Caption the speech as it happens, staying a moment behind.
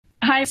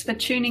Thanks for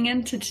tuning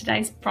in to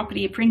today's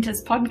Property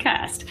Apprentice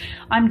podcast.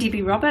 I'm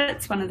Debbie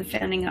Roberts, one of the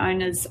founding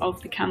owners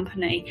of the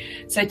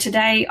company. So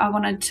today I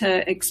wanted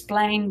to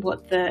explain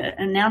what the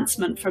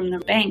announcement from the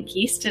bank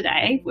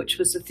yesterday, which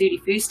was the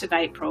 31st of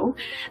April,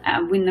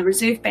 when the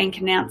Reserve Bank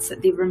announced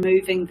that they're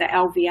removing the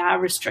LVR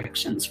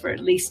restrictions for at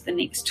least the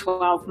next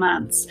 12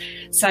 months.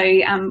 So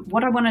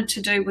what I wanted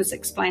to do was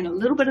explain a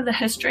little bit of the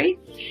history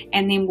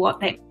and then what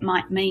that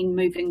might mean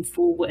moving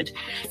forward.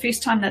 The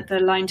first time that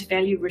the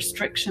loan-to-value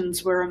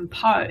restrictions were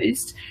imposed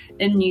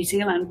in New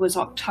Zealand was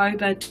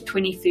October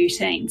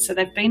 2013. So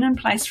they've been in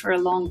place for a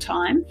long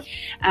time.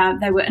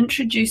 They were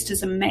introduced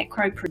as a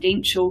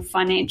macro-prudential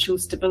financial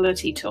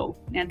stability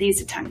tool. Now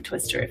there's a tongue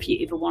twister if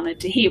you ever wanted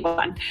to hear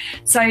one.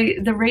 So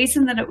the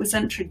reason that it was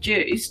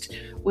introduced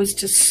was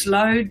to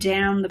slow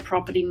down the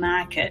property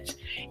market,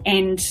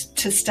 and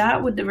to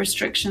start with, the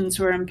restrictions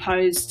were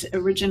imposed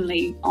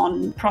originally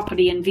on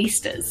property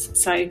investors.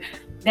 So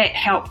that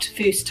helped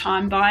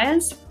first-time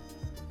buyers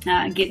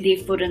get their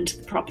foot into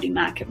the property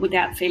market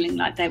without feeling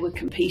like they were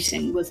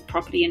competing with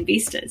property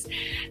investors.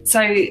 So,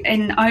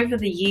 and over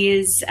the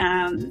years,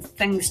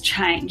 things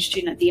changed,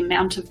 the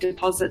amount of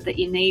deposit that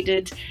you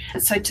needed.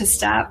 So to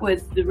start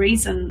with, the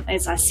reason,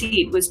 as I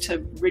said, was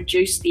to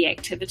reduce the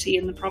activity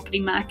in the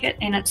property market,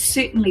 and it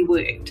certainly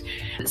worked.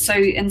 So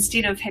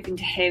instead of having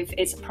to have,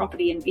 as a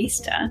property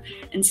investor,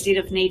 instead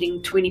of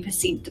needing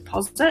 20%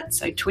 deposit,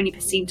 so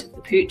 20% of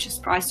the purchase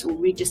price or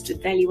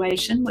registered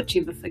valuation,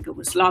 whichever figure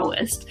was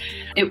lowest,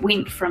 it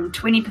went from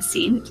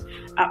 20%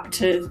 up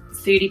to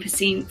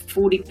 30%,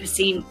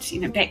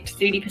 40%, back to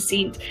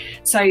 30%.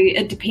 So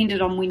it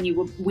depended on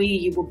where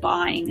you were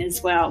buying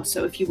as well.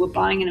 So if you were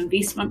buying an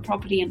investment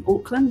property in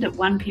Auckland at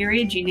one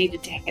period, you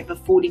needed to have a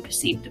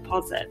 40%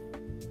 deposit,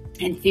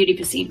 and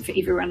 30% for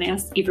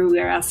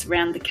everywhere else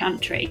around the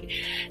country.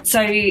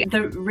 So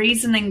the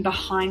reasoning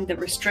behind the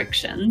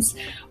restrictions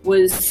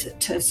was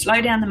to slow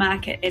down the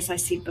market, as I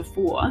said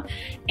before,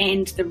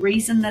 and the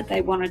reason that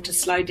they wanted to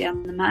slow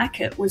down the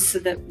market was so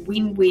that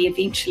when we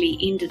eventually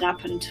ended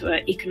up into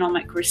an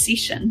economic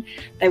recession,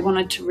 they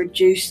wanted to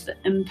reduce the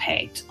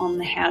impact on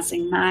the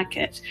housing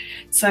market.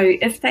 So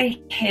if they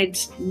had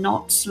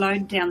not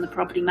slowed down the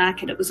property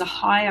market, it was a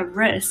higher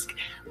risk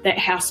that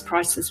house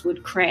prices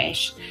would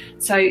crash.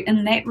 So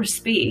in that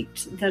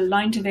respect, the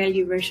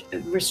loan-to-value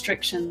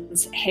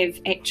restrictions have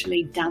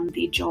actually done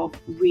their job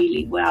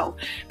really well,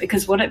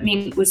 because what it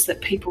meant was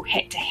that people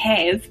had to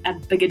have a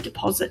bigger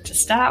deposit to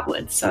start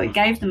with. So it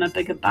gave them a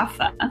bigger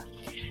buffer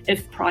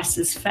if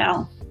prices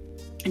fell.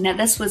 Now,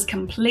 this was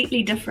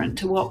completely different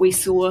to what we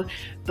saw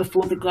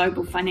before the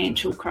global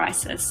financial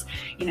crisis.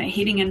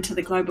 Heading into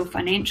the global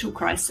financial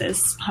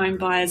crisis, home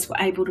buyers were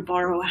able to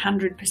borrow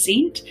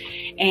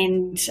 100%,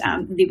 and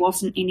there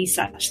wasn't any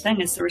such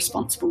thing as the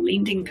responsible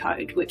lending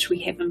code, which we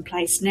have in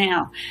place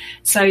now.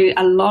 So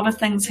a lot of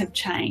things have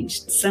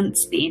changed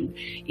since then.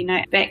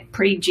 Back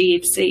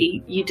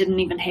pre-GFC, you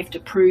didn't even have to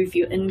prove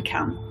your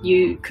income.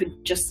 You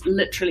could just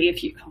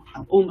literally,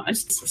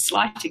 almost a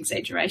slight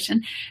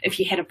exaggeration, if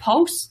you had a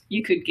pulse,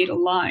 you could get a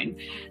loan.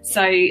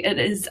 So it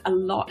is a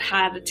lot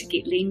harder to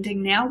get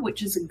lending now,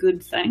 which is a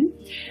good thing.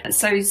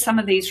 So some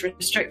of these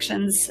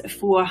restrictions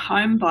for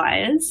home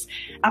buyers,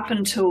 up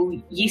until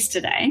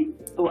yesterday,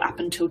 or up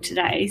until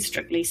today,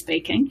 strictly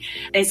speaking,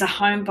 as a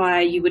home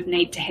buyer, you would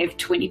need to have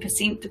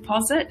 20%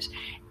 deposit.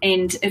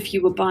 And if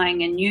you were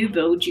buying a new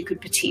build, you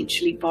could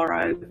potentially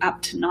borrow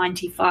up to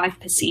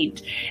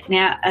 95%.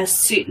 Now, a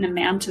certain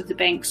amount of the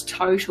bank's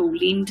total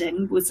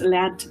lending was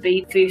allowed to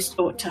be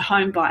to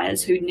home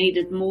buyers who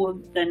needed more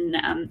than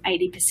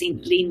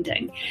 80%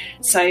 lending.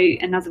 So,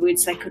 in other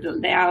words, they could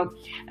allow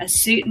a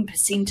certain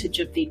percentage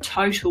of their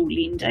total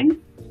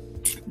lending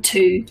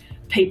to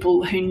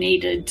people who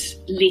needed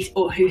less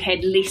or who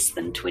had less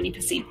than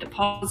 20%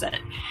 deposit.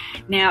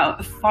 Now,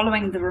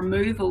 following the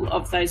removal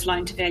of those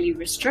loan-to-value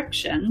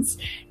restrictions,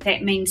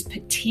 that means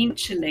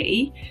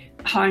potentially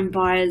home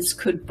buyers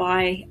could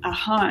buy a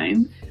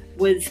home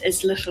with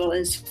as little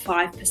as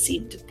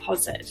 5%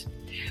 deposit.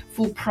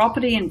 For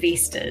property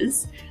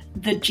investors,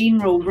 the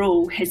general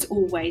rule has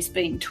always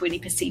been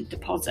 20%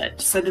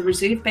 deposit. So the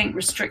Reserve Bank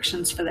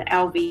restrictions for the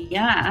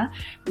LVR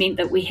meant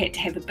that we had to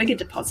have a bigger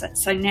deposit.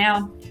 So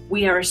now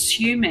we are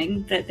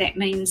assuming that that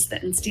means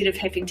that instead of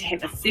having to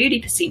have a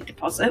 30%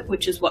 deposit,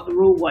 which is what the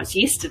rule was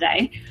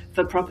yesterday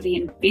for property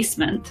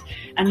investment,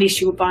 unless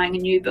you were buying a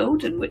new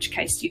build, in which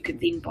case you could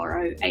then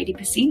borrow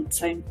 80%,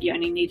 so you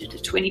only needed a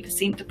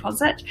 20%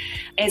 deposit.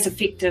 As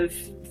effective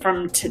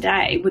from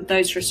today, with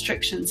those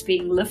restrictions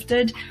being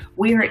lifted,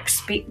 we're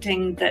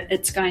expecting that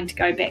it's going to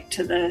go back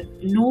to the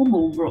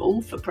normal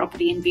rule for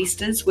property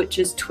investors, which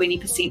is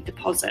 20%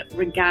 deposit,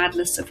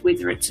 regardless of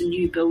whether it's a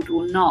new build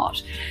or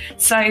not.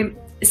 So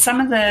some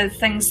of the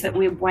things that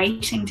we're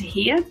waiting to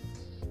hear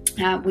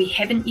We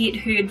haven't yet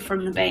heard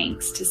from the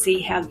banks to see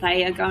how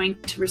they are going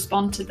to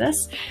respond to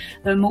this.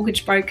 The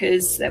mortgage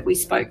brokers that we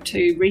spoke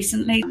to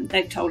recently,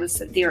 they've told us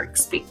that they're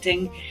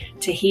expecting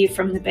to hear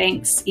from the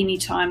banks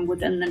anytime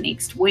within the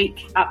next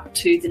week up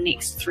to the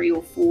next 3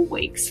 or 4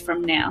 weeks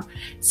from now.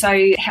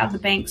 So how the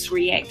banks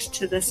react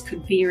to this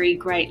could vary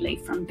greatly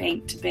from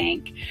bank to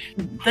bank.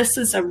 This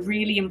is a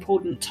really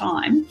important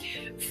time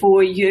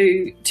for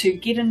you to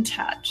get in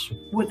touch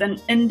with an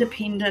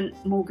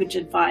independent mortgage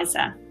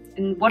advisor.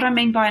 And what I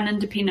mean by an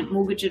independent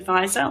mortgage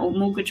advisor, or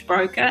mortgage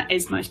broker,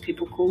 as most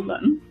people call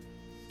them,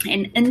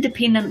 an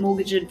independent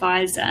mortgage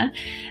advisor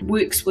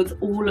works with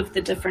all of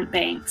the different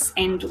banks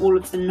and all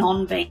of the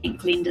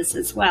non-bank lenders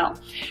as well.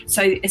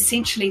 So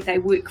essentially they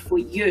work for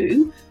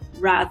you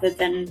rather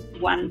than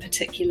one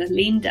particular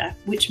lender,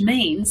 which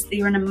means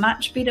they're in a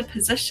much better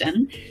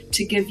position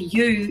to give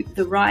you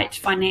the right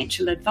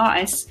financial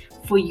advice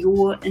for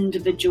your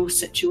individual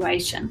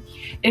situation.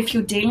 If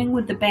you're dealing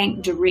with the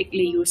bank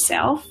directly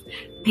yourself,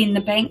 then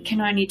the bank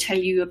can only tell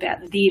you about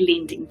their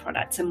lending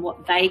products and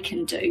what they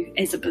can do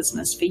as a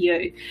business for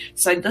you.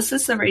 So this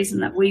is the reason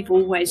that we've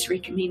always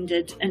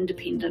recommended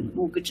independent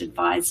mortgage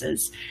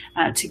advisors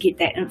to get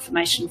that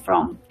information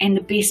from. And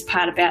the best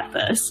part about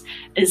this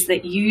is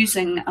that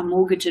using a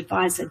mortgage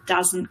advisor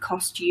doesn't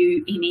cost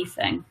you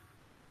anything.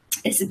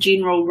 As a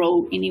general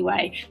rule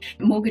anyway.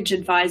 Mortgage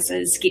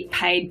advisors get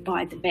paid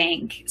by the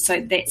bank,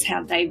 so that's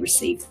how they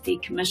receive their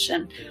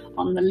commission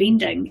on the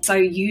lending. So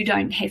you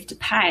don't have to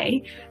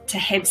pay to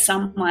have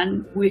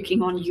someone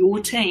working on your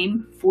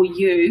team for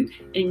you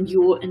in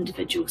your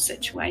individual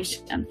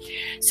situation.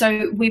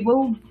 So we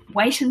will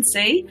wait and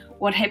see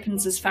what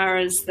happens as far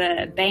as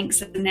the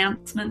bank's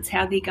announcements,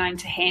 how they're going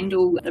to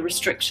handle the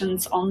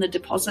restrictions on the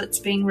deposits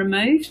being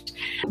removed.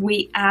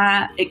 We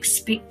are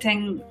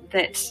expecting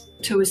that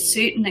to a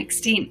certain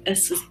extent,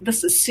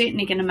 this is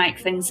certainly going to make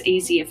things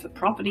easier for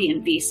property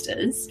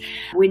investors.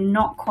 We're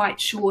not quite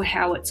sure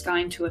how it's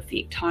going to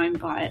affect home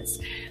buyers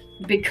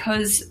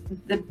because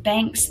the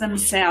banks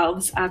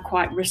themselves are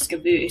quite risk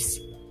averse.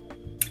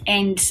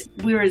 And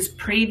whereas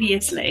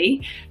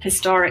previously,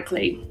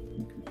 historically,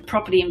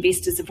 property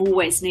investors have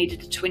always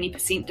needed a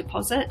 20%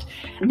 deposit.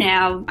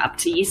 Now, up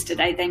to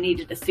yesterday, they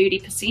needed a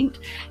 30%.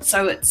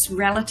 So it's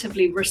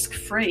relatively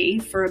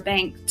risk-free for a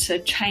bank to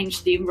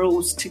change their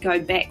rules to go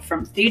back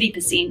from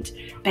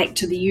 30% back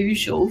to the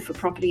usual for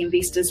property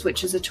investors,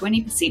 which is a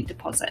 20%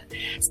 deposit.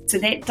 So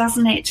that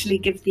doesn't actually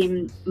give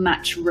them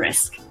much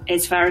risk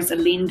as far as a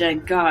lender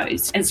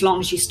goes, as long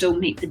as you still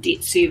meet the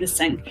debt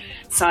servicing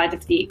side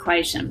of the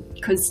equation.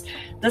 Because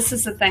this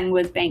is the thing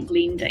with bank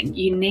lending.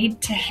 You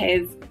need to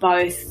have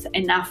both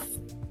enough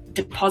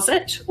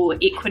deposit or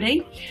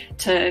equity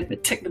to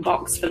tick the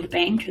box for the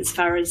bank as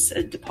far as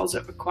a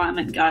deposit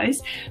requirement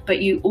goes,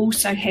 but you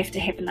also have to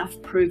have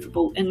enough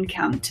provable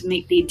income to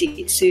meet their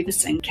debt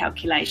servicing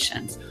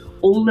calculations.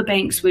 All the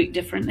banks work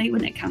differently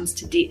when it comes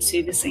to debt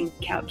servicing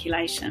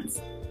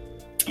calculations.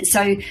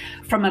 So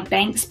from a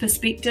bank's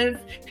perspective,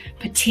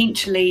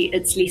 potentially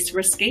it's less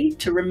risky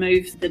to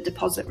remove the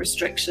deposit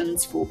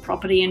restrictions for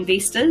property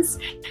investors.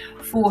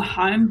 For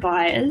home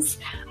buyers,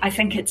 I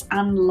think it's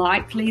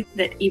unlikely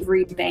that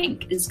every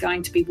bank is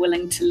going to be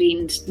willing to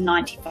lend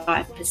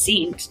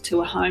 95%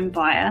 to a home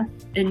buyer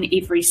in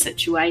every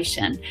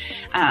situation.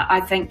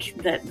 I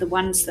think that the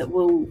ones that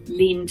will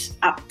lend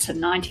up to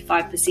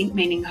 95%,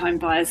 meaning home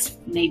buyers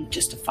need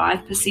just a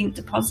 5%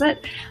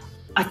 deposit,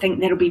 I think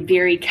that'll be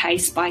very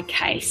case by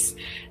case.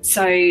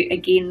 So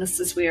again, this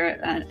is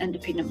where an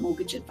independent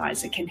mortgage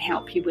advisor can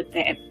help you with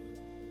that.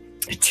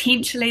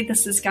 Potentially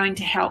this is going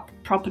to help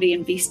property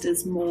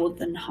investors more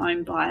than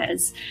home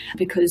buyers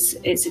because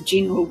as a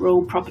general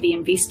rule, property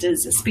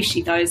investors,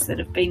 especially those that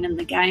have been in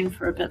the game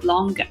for a bit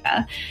longer,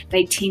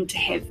 they tend to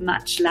have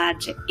much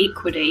larger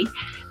equity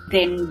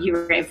than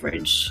your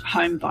average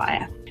home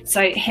buyer.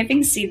 So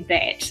having said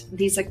that,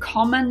 there's a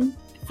common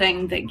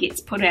thing that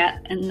gets put out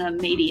in the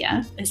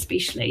media,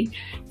 especially,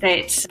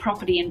 that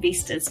property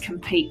investors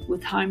compete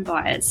with home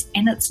buyers,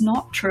 and it's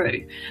not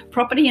true.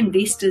 Property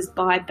investors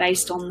buy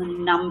based on the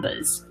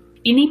numbers.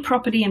 Any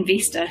property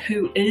investor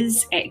who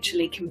is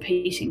actually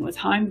competing with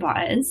home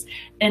buyers,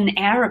 in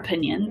our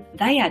opinion,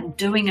 they are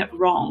doing it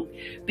wrong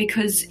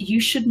because you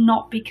should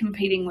not be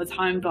competing with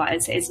home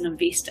buyers as an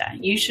investor.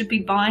 You should be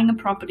buying a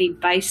property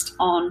based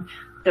on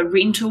the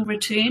rental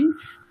return,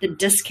 the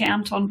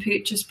discount on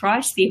purchase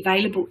price, the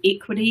available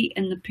equity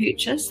in the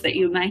purchase that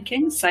you're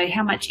making, so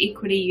how much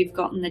equity you've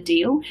got in the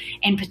deal,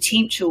 and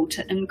potential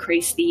to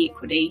increase the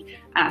equity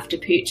after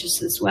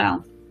purchase as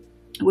well.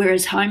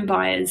 Whereas home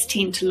buyers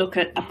tend to look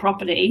at a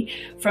property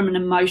from an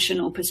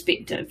emotional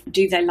perspective.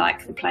 Do they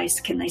like the place?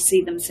 Can they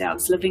see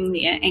themselves living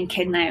there? And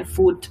can they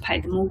afford to pay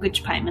the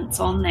mortgage payments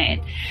on that?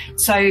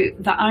 So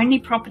the only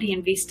property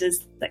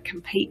investors that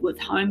compete with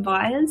home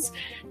buyers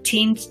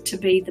tend to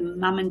be the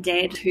mum and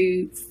dad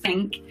who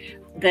think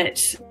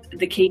that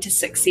the key to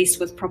success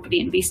with property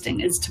investing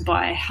is to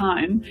buy a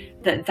home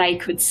that they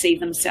could see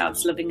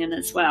themselves living in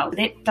as well.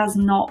 That does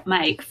not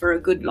make for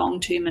a good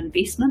long-term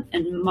investment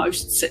in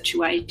most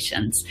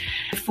situations.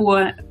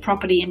 For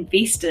property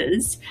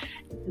investors,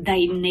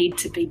 they need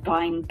to be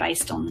buying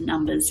based on the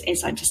numbers,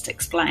 as I just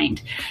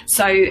explained.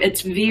 So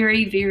it's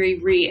very, very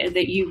rare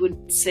that you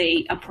would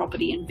see a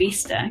property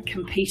investor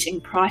competing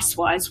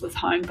price-wise with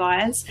home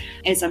buyers.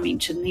 As I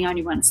mentioned, the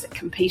only ones that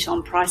compete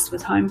on price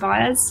with home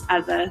buyers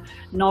are the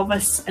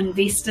novice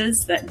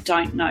investors that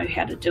don't know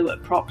how to do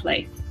it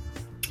properly.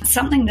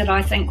 Something that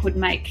I think would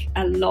make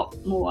a lot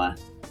more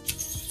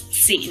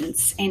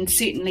sense and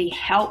certainly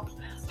help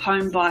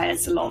home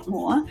buyers a lot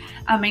more.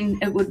 I mean,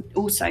 it would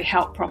also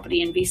help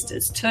property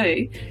investors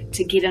too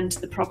to get into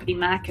the property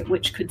market,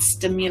 which could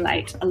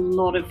stimulate a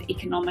lot of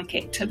economic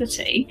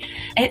activity.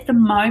 At the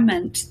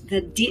moment, the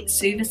debt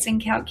servicing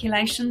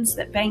calculations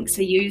that banks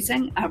are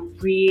using are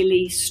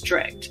really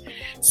strict.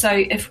 So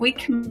if we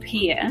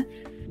compare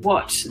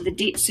what the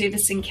debt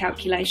servicing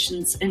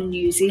calculations in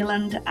New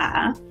Zealand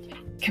are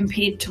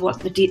compared to what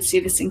the debt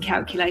servicing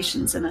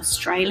calculations in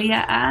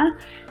Australia are,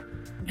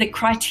 the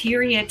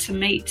criteria to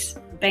meet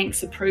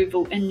bank's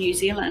approval in New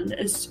Zealand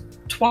is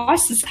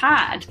twice as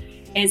hard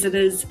as it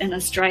is in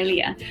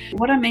Australia.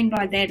 What I mean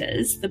by that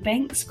is the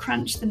banks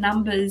crunch the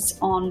numbers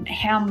on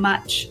how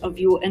much of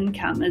your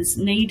income is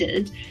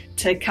needed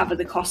to cover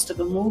the cost of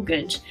a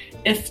mortgage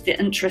if the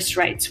interest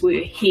rates were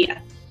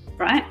here,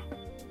 right?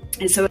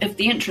 And so if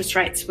the interest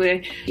rates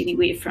were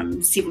anywhere from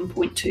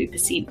 7.2% to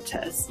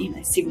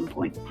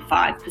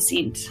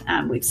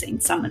 7.5%, we've seen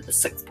some at the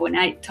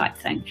 6.8 type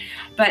thing.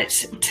 But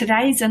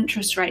today's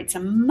interest rates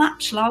are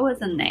much lower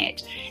than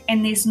that,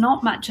 and there's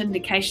not much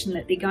indication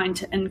that they're going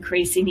to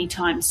increase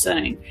anytime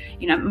soon.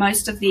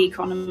 Most of the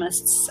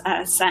economists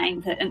are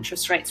saying that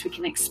interest rates, we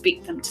can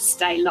expect them to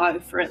stay low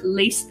for at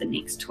least the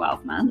next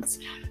 12 months.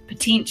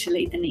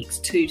 Potentially the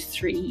next 2 to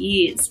 3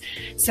 years.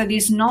 So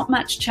there's not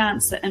much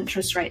chance that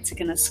interest rates are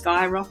going to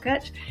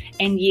skyrocket,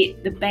 and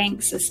yet the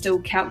banks are still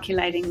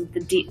calculating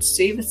the debt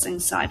servicing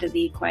side of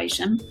the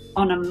equation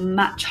on a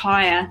much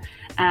higher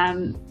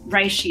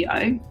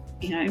ratio,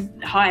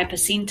 higher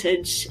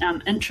percentage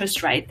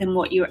interest rate than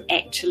what you're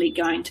actually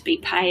going to be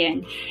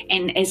paying.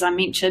 And as I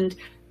mentioned,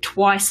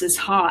 twice as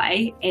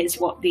high as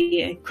what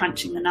they're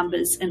crunching the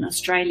numbers in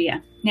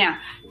Australia. Now,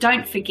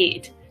 don't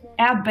forget,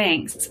 our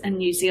banks in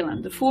New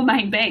Zealand, the 4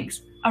 main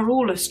banks, are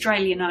all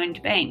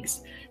Australian-owned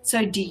banks.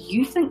 So do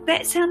you think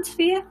that sounds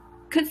fair?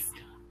 Because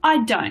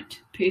I don't,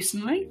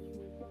 personally.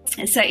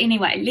 So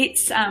anyway,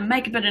 let's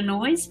make a bit of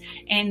noise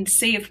and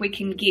see if we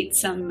can get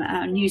some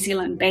New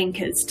Zealand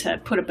bankers to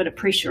put a bit of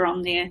pressure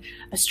on their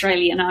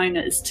Australian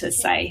owners to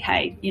say,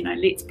 hey,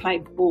 let's play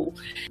ball.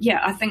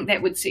 Yeah, I think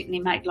that would certainly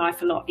make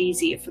life a lot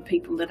easier for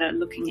people that are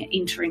looking at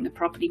entering the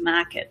property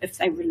market if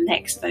they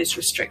relax those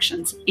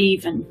restrictions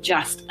even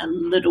just a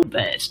little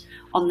bit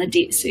on the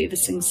debt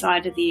servicing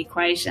side of the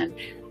equation.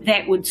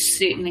 That would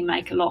certainly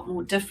make a lot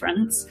more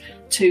difference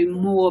to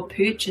more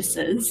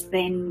purchases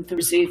than the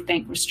Reserve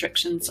Bank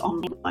restrictions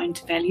on loan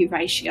to value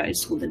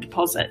ratios or the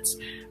deposits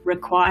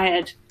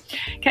required.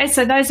 Okay,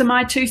 so those are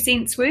my 2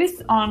 cents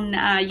worth on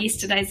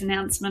yesterday's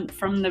announcement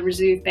from the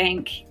Reserve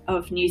Bank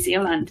of New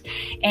Zealand.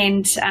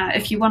 And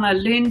if you want to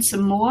learn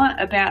some more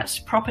about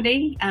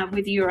property,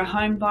 whether you're a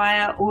home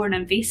buyer or an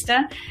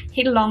investor,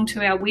 head along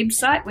to our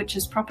website, which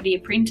is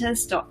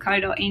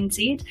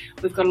propertyapprentice.co.nz.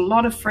 We've got a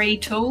lot of free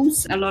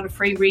tools, a lot of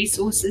free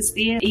resources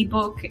there,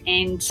 ebook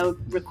and a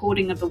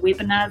recording of a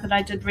webinar that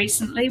I did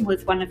recently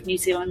with one of New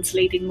Zealand's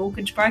leading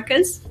mortgage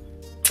brokers.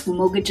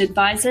 Mortgage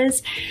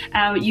advisors.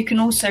 You can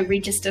also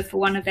register for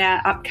one of our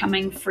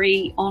upcoming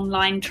free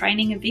online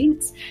training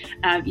events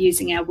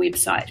using our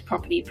website,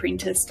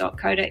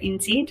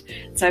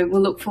 propertyapprentice.co.nz. So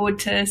we'll look forward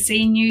to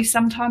seeing you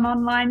sometime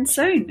online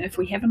soon if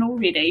we haven't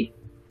already.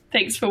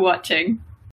 Thanks for watching.